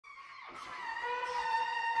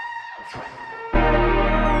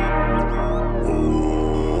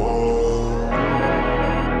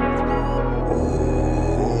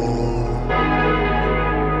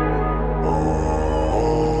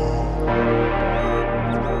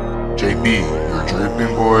JB, you're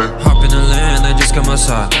dripping, boy. Hop in the land, I just got my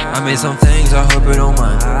side. I made some things, I hope you don't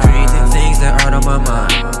mind. Creating things that are out of my mind.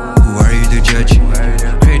 Who are you to judge?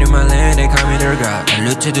 Creating my land, they call me their God. I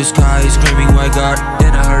look to the sky, screaming, why God?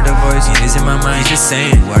 Then I heard a voice, it is in my mind, just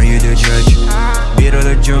saying, who are you to judge? Beat of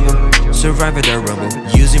the jungle, survive at the rumble.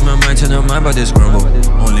 Using my mind to know my body's grumble.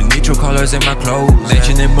 Only neutral colors in my clothes.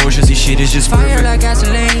 Matching emotions, this shit is just fire like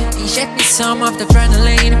gasoline. Inject me some of the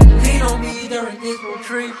adrenaline. We don't be there in this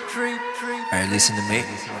tree. Alright, listen to me.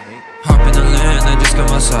 Hop in the land, I just got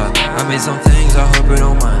my side. I made some things, I hope you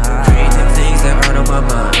don't mind. Creating things that are out of my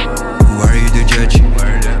mind. Who are you to judge?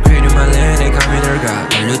 Creating my land, they call me their God.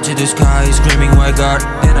 I look to the sky, screaming, why God?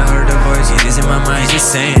 Then I heard a voice, it is in my mind,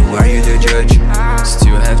 just saying, who are you to judge?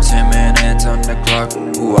 Still have 10 minutes on the clock.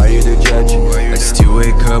 Who are you to judge? I still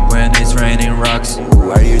wake up when it's raining rocks.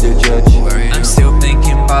 Who are you